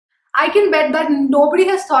I can bet that nobody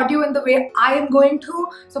has taught you in the way I am going to.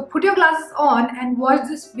 So put your glasses on and watch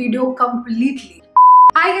this video completely.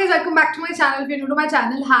 Hi guys, welcome back to my channel. If you're new to my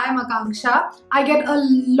channel, hi, I'm Akanksha. I get a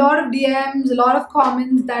lot of DMs, a lot of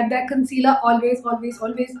comments that their concealer always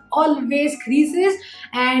creases,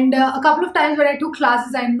 and a couple of times when I took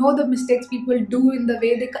classes, I know the mistakes people do in the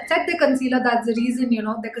way they set their concealer. That's the reason,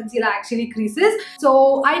 the concealer actually creases.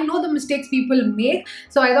 So I know the mistakes people make,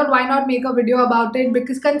 so I thought why not make a video about it,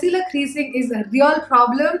 because concealer creasing is a real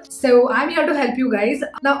problem. So I'm here to help you guys.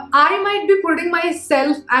 Now I might be putting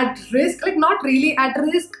myself at risk, like not really at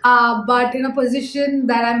risk, but in a position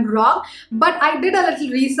that I'm wrong. But I did a little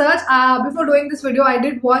research before doing this video. I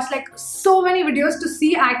did watch like so many videos to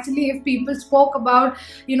see actually if people spoke about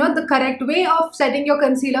the correct way of setting your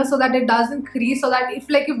concealer so that it doesn't crease, so that if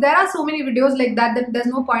there are so many videos like that, then there's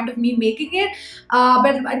no point of me making it.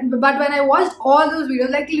 But when I watched all those videos,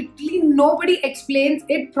 like literally nobody explains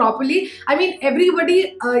it properly. I mean,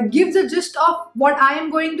 everybody gives a gist of what I am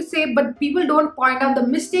going to say, but people don't point out the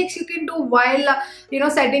mistakes you can do while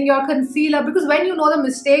setting your concealer, because when you know the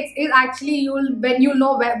mistakes is actually when you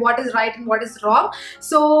know what is right and what is wrong.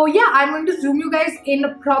 So yeah, I'm going to zoom you guys in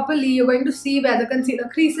properly. You're going to see where the concealer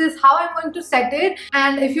creases, how I'm going to set it,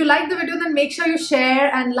 and if you like the video, then make sure you share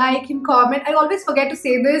and like and comment. I always forget to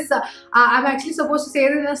say this. I'm actually supposed to say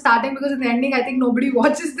this in the starting, because in the ending I think nobody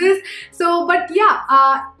watches this. So but yeah,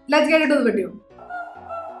 let's get into the video.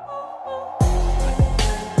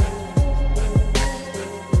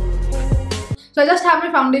 So I just have my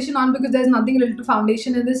foundation on because there's nothing related to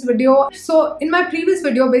foundation in this video. So in my previous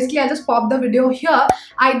video, basically I just popped the video here.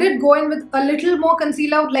 I did go in with a little more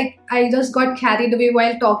concealer, like I just got carried away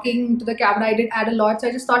while talking to the camera. I did add a lot, so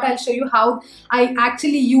I just thought I'll show you how I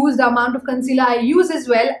actually use the amount of concealer I use as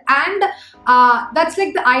well. And that's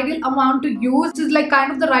like the ideal amount to use. This is like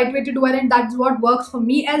kind of the right way to do it, and that's what works for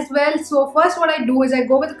me as well. So first what I do is I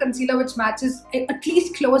go with a concealer which matches at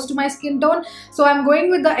least close to my skin tone. So I'm going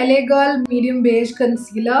with the LA Girl Medium Beige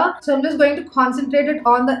Concealer. So I'm just going to concentrate it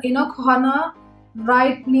on the inner corner,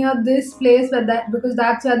 right near this place because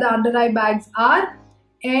that's where the under eye bags are,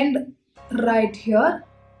 and right here.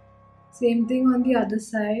 Same thing on the other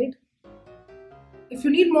side. If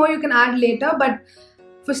you need more, you can add later, but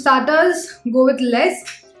for starters, go with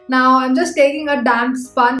less. Now I'm just taking a damp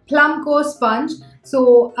sponge, Plum Co sponge.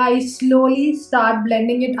 So I slowly start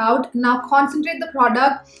blending it out. Now concentrate the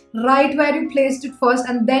product right where you placed it first,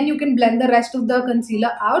 and then you can blend the rest of the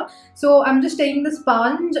concealer out. So I'm just taking the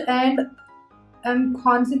sponge and I'm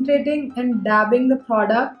concentrating and dabbing the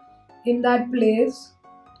product in that place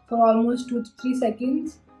for almost 2 to 3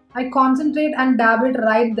 seconds. I concentrate and dab it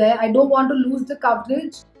right there. I don't want to lose the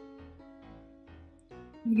coverage.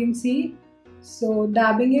 You can see. So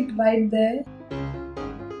dabbing it right there.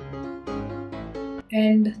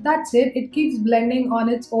 And that's it. It keeps blending on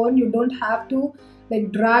its own. You don't have to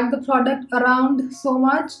like drag the product around so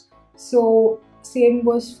much. So same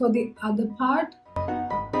goes for the other part.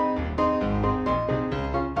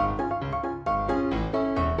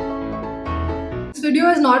 This video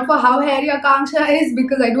is not for how hairy Akanksha is,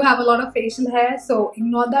 because I do have a lot of facial hair, so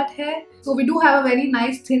ignore that hair. So we do have a very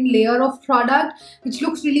nice thin layer of product which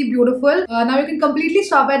looks really beautiful. Now you can completely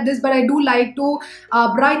stop at this, but I do like to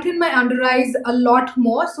brighten my under eyes a lot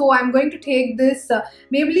more. So I'm going to take this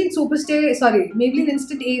Maybelline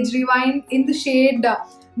Instant Age Rewind in the shade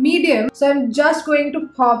medium. So I'm just going to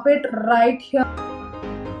pop it right here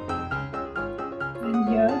and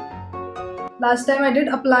here. Last time I did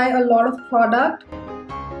apply a lot of product.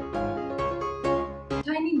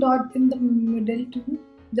 Tiny dot in the middle too.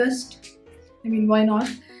 Why not?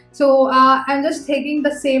 So I'm just taking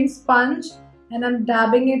the same sponge and I'm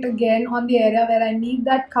dabbing it again on the area where I need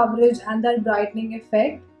that coverage and that brightening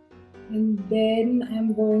effect. And then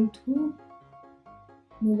I'm going to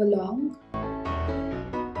move along.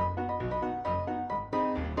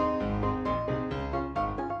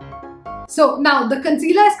 So now the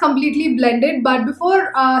concealer is completely blended, but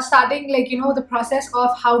before starting the process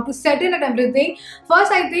of how to set it and everything,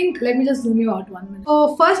 first I think, let me just zoom you out 1 minute.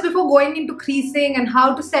 So first, before going into creasing and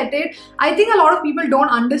how to set it, I think a lot of people don't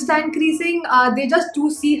understand creasing. They just do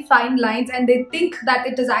see fine lines and they think that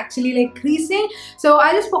it is actually like creasing. So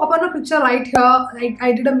I just pop on a picture right here. Like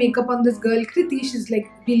I did a makeup on this girl, Kriti. She's like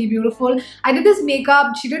really beautiful. I did this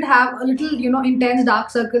makeup. She did have a little intense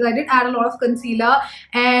dark circles. I did add a lot of concealer,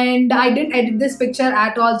 and I did didn't edit this picture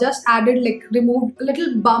at all, just added like removed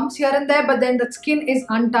little bumps here and there, but then the skin is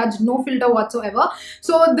untouched, no filter whatsoever.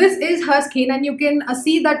 So this is her skin, and you can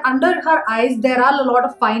see that under her eyes there are a lot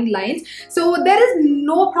of fine lines. So there is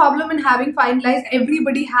no problem in having fine lines.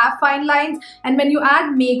 Everybody have fine lines, and when you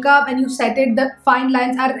add makeup and you set it, the fine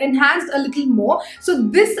lines are enhanced a little more. So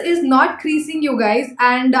this is not creasing, you guys.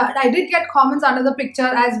 And I did get comments under the picture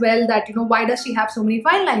as well that, you know, why does she have so many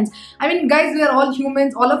fine lines? I mean, guys, we are all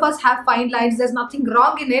humans, all of us have fine lines, there's nothing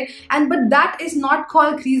wrong in it. And but that is not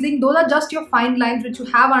called creasing. Those are just your fine lines which you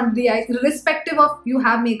have under the eyes, irrespective of you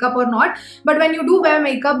have makeup or not. But when you do wear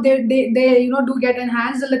makeup, they you know, do get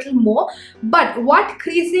enhanced a little more. But what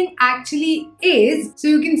creasing actually is, so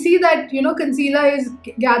you can see that, you know, concealer is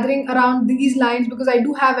gathering around these lines because I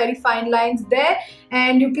do have very fine lines there,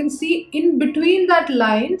 and you can see in between that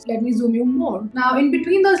lines, let me zoom you more. Now in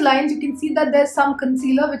between those lines you can see that there's some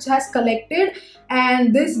concealer which has collected,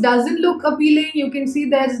 and this doesn't look appealing. You can see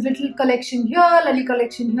there's little collection here, little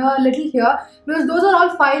collection here, little here, because those are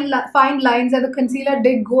all fine lines that the concealer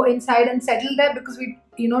did go inside and settle there because we,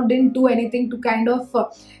 you know, didn't do anything to kind of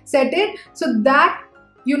set it. So that,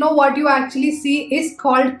 you know, what you actually see is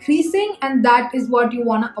called creasing, and that is what you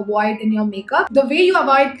want to avoid in your makeup. The way you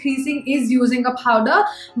avoid creasing is using a powder,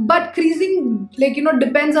 but creasing, like, you know,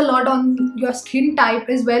 depends a lot on your skin type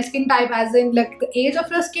as well. Skin type as in like the age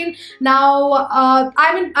of your skin. Now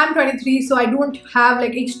I'm 23, so I don't have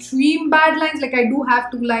like extreme bad lines. Like I do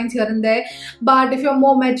have 2 lines here and there, but if you're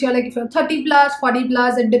more mature, like if you're 30 plus, 40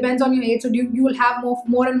 plus, it depends on your age, so you will have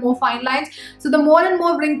more and more fine lines. So the more and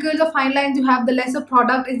more wrinkles or fine lines you have, the lesser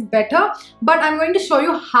product is better. But I'm going to show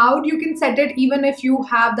you how you can set it even if you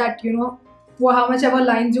have that, you know, for how much ever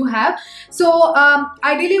lines you have. So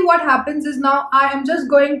ideally what happens is, now I am just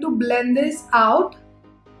going to blend this out.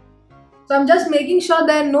 So I'm just making sure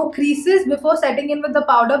there are no creases before setting in with the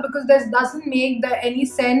powder, because this doesn't make any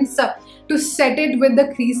sense to set it with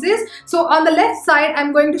the creases. So on the left side,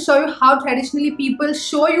 I'm going to show you how traditionally people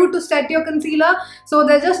show you to set your concealer. So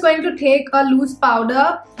they're just going to take a loose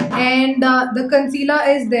powder, and the concealer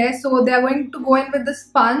is there. So they're going to go in with the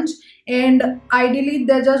sponge, and ideally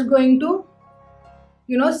they're just going to,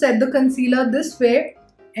 you know, set the concealer this way.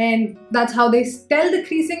 And that's how they tell the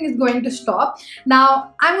creasing is going to stop.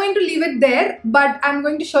 Now I'm going to leave it there, but I'm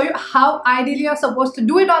going to show you how ideally you're supposed to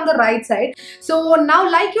do it on the right side. So now,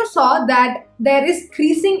 like you saw that there is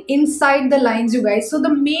creasing inside the lines, you guys. So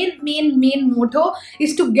the main motto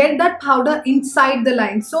is to get that powder inside the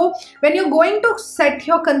lines. So when you're going to set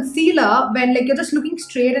your concealer, when like you're just looking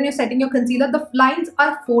straight and you're setting your concealer, the lines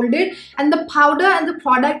are folded and the powder and the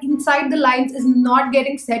product inside the lines is not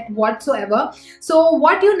getting set whatsoever. So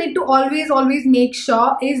what you need to always make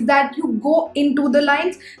sure is that you go into the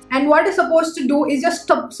lines, and what is supposed to do is just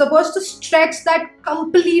supposed to stretch that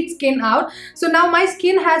complete skin out. So now my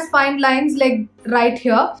skin has fine lines like right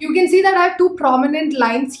here. You can see that I have 2 prominent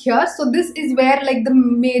lines here. So this is where like the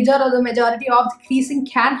major or the majority of the creasing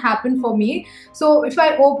can happen for me. So if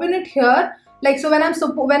I open it here, like, so when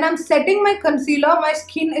I'm setting my concealer, my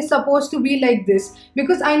skin is supposed to be like this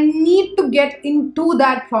because I need to get into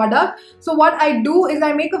that product. So what I do is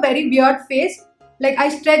I make a very weird face, like I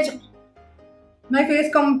stretch my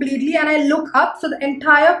face completely and I look up, so the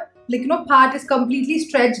entire, like, you know, part is completely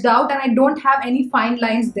stretched out and I don't have any fine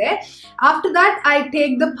lines there. After that, I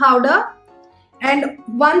take the powder, and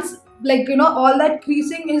once, like, you know, all that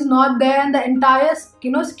creasing is not there and the entire,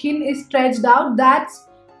 you know, skin is stretched out, that's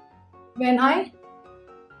when I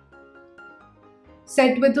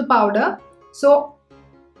set with the powder. So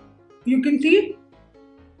you can see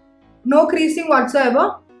no creasing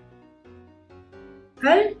whatsoever.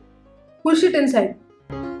 I'll push it inside.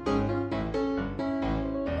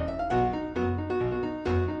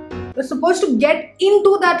 You're supposed to get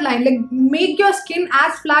into that line, like make your skin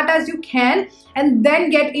as flat as you can and then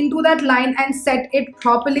get into that line and set it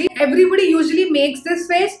properly. Everybody usually makes this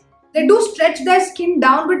face. They do stretch their skin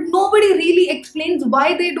down, but nobody really explains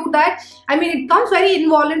why they do that. I mean, it comes very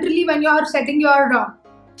involuntarily when you are setting your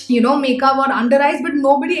you know, makeup or under eyes, but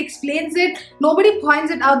nobody explains it, nobody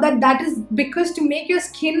points it out that is because to make your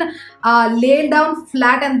skin lay down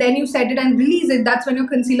flat and then you set it and release it, that's when your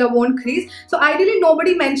concealer won't crease. So ideally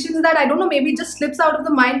nobody mentions that. I don't know, maybe it just slips out of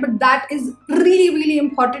the mind, but that is really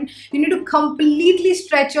important. You need to completely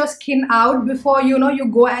stretch your skin out before, you know, you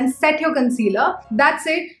go and set your concealer. That's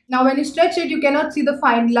it. Now when you stretch it, you cannot see the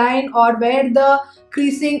fine line or where the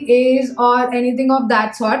creasing is or anything of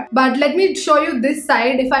that sort. But let me show you this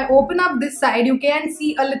side. If I open up this side, you can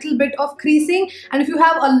see a little bit of creasing, and if you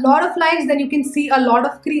have a lot of lines, then you can see a lot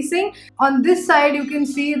of creasing. On this side, you can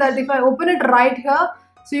see that if I open it right here,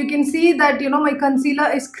 So you can see that, you know, my concealer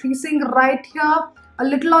is creasing right here, a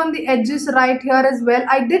little on the edges right here as well.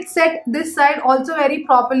 I did set this side also very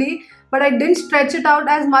properly, but I didn't stretch it out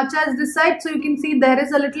as much as this side. So you can see there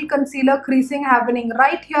is a little concealer creasing happening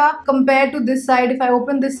right here compared to this side. If I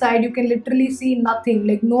open this side, you can literally see nothing,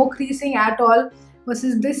 like no creasing at all.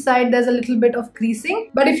 Versus this side, there's a little bit of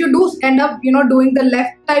creasing. But if you do end up, you know, doing the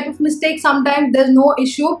left type of mistake, sometimes there's no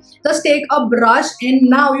issue. Just take a brush, and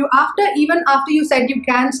now you, even after you set, you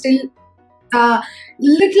can still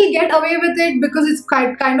little get away with it because it's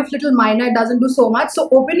kind of little minor. It doesn't do so much. So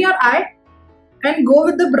open your eye and go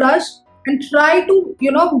with the brush and try to,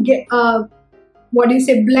 you know, get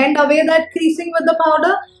blend away that creasing with the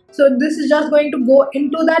powder. So this is just going to go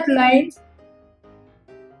into that line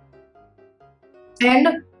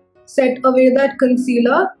and set away that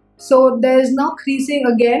concealer. So there is no creasing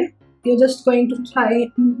again. You're just going to try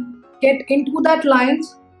get into that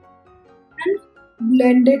lines and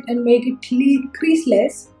blend it and make it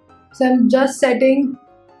creaseless. So I'm just setting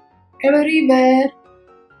everywhere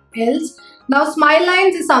else. Now smile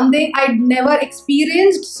lines is something I'd never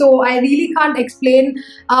experienced, so I really can't explain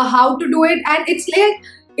how to do it. And it's like,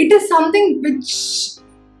 it is something which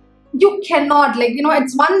you cannot, like, you know,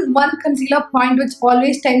 it's one concealer point which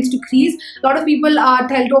always tends to crease. A lot of people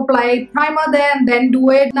tell to apply primer there and then do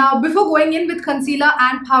it. Now before going in with concealer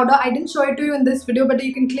and powder, I didn't show it to you in this video, but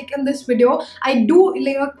you can click in this video. I do,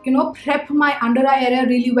 like, you know, prep my under eye area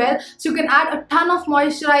really well. So you can add a ton of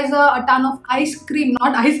moisturizer, a ton of eye cream,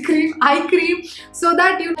 so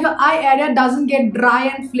that your eye area doesn't get dry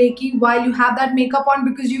and flaky while you have that makeup on,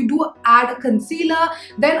 because you do add a concealer,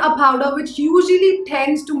 then a powder, which usually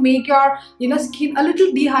tends to make your, you know, skin a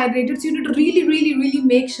little dehydrated. So you need to really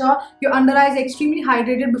make sure your under eye is extremely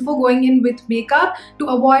hydrated before going in with makeup to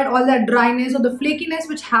avoid all that dryness or the flakiness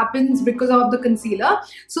which happens because of the concealer.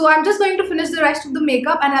 So I'm just going to finish the rest of the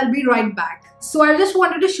makeup and I'll be right back. So I just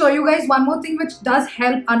wanted to show you guys one more thing which does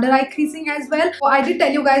help under eye creasing as well. So I did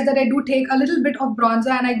tell you guys that I do take a little bit of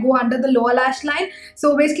bronzer and I go under the lower lash line.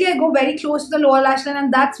 So basically I go very close to the lower lash line,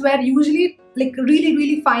 and that's where usually like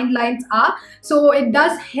really fine lines are. So it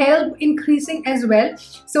does help in creasing as well.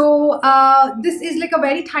 So this is like a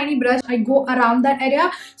very tiny brush. I go around that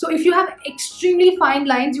area. So if you have extremely fine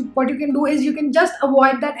lines, what you can do is you can just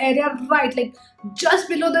avoid that area, right, like just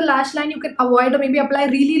below the lash line. You can avoid or maybe apply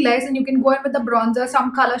really less, and you can go in with the bronzer,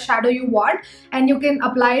 some color shadow you want, and you can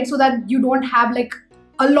apply it so that you don't have like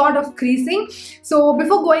a lot of creasing. So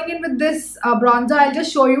before going in with this bronzer, I'll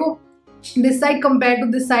just show you this side compared to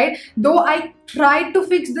this side. Though I tried to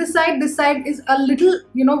fix this side is a little,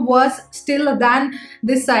 you know, worse still than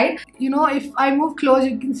this side. You know, if I move close,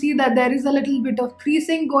 you can see that there is a little bit of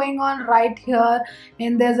creasing going on right here,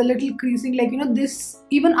 and there's a little creasing, like, you know, this,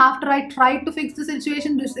 even after I tried to fix the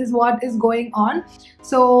situation, this is what is going on.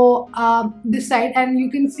 So this side, and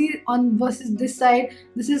you can see on versus this side,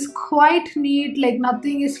 this is quite neat, like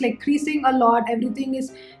nothing is like creasing a lot. Everything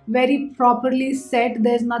is very properly set.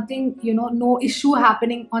 There's nothing, you know, no issue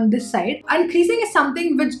happening on this side. And creasing is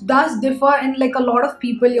something which does differ in like a lot of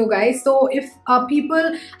people, you guys. So if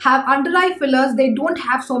people have under eye fillers, they don't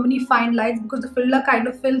have so many fine lines because the filler kind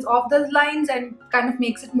of fills off those lines and kind of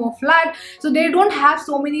makes it more flat. So they don't have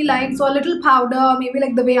so many lines. So a little powder, maybe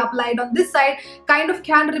like the way applied on this side, kind of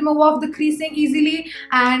can remove off the creasing easily.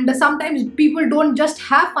 And sometimes people don't just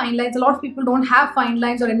have fine lines. A lot of people don't have fine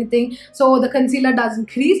lines or anything, so the concealer doesn't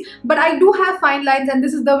crease. But I do have fine lines, and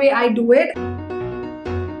this is the way I do it.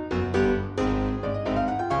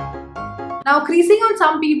 Now creasing on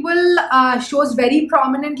some people shows very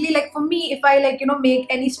prominently. Like for me, if I like, you know, make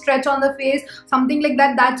any stretch on the face, something like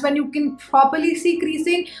that, that's when you can properly see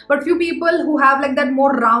creasing. But few people who have like that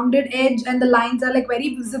more rounded edge and the lines are like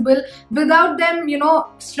very visible, without them, you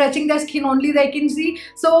know, stretching their skin, only they can see.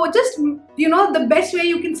 So just, you know, the best way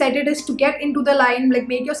you can set it is to get into the line, like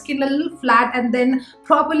make your skin a little flat, and then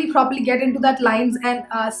properly get into that lines and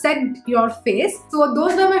set your face. So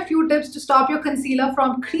those were my few tips to stop your concealer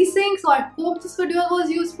from creasing. So I hope this video was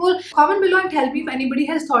useful. Comment below and tell me if anybody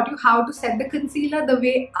has taught you how to set the concealer the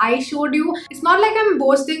way I showed you. It's not like I'm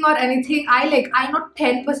boasting or anything. I know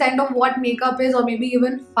 10% of what makeup is, or maybe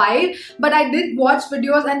even 5, but I did watch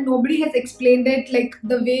videos and nobody has explained it like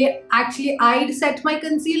the way actually I'd set my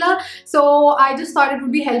concealer. So I just thought it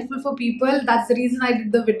would be helpful for people. That's the reason I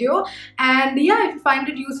did the video. And yeah, if you find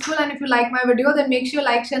it useful and if you like my video, then make sure you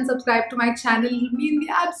like, share and subscribe to my channel. It'll mean the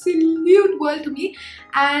absolute world to me.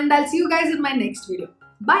 And I'll see you guys in my next video.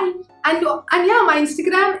 Bye. And yeah, my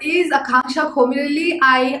Instagram is Akanksha Khomirelli.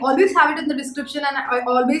 I always have it in the description and I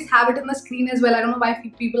always have it in the screen as well. I don't know why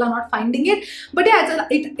people are not finding it, but yeah,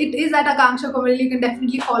 it is at Akanksha Khomirelli. You can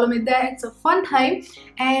definitely follow me there. It's a fun time,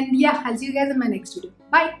 and yeah, I'll see you guys in my next video.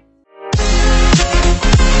 Bye.